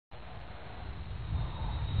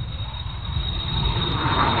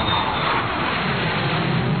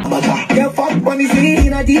fuck when he's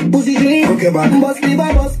in a deep position. Okay, man. Bust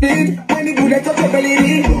liver, bust split. When he good, touch your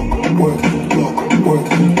belly. Work,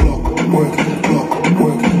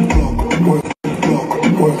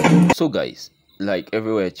 So guys, like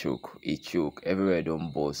everywhere choke, it choke, everywhere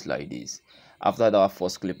don't boast like this. After that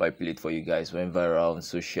first clip I played for you guys went viral on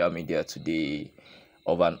social media today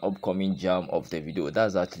of an upcoming jam of Davido.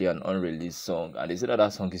 That's actually an unreleased song, and they said that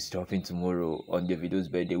that song is dropping tomorrow on Davido's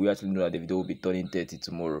birthday. We actually know that Davido will be turning 30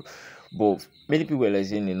 tomorrow, but many people were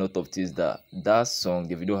saying a lot of things that song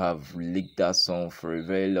Davido have leaked that song for a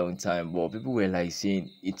very long time, but people were like saying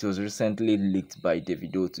it was recently leaked by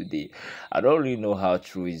Davido today. I don't really know how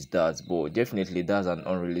true is that, but definitely that's an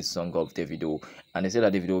unreleased song of Davido, and they said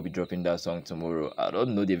that Davido will be dropping that song tomorrow. I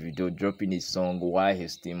don't know Davido dropping his song while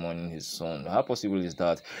he's still mourning his son. How possible is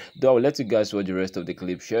that? Though I will let you guys watch the rest of the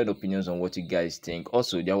clip, share your opinions on what you guys think.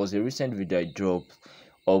 Also, there was a recent video I dropped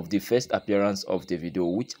of the first appearance of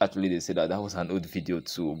Davido, which actually they said that was an old video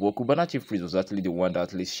too, but Cubana Chief Priest was actually the one that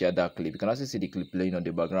at least shared that clip. You can actually see the clip playing on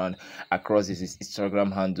the background across his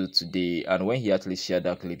Instagram handle today, and when he actually shared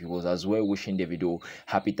that clip, he was as well wishing Davido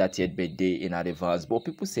happy 30th birthday in advance. But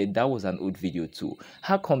people said that was an old video too.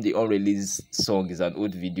 How come the unreleased song is an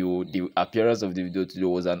old video, the appearance of Davido today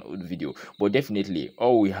was an old video? But definitely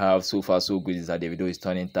all we have so far so good is that Davido is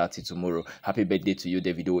turning 30 tomorrow. Happy birthday to you,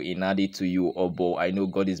 Davido. Inadi to you, Obo. I know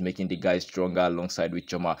God is making the guys stronger alongside with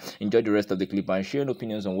Chioma. Enjoy the rest of the clip and share your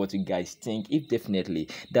opinions on what you guys think. If definitely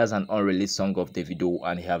that's an unreleased song of Davido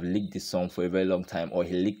and he have leaked this song for a very long time, or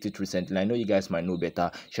he leaked it recently, I know you guys might know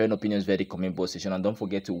better. Share your opinions via the comment box section, and don't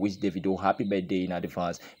forget to wish Davido happy birthday in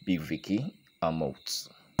advance. Big Vicky, I'm out.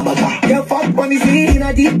 Yeah, fuck when he's in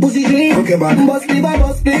a deep position. Okay, man. Bust liver,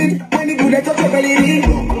 bust split. When he good, touch your belly.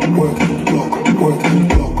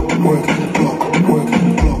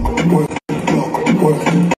 Work.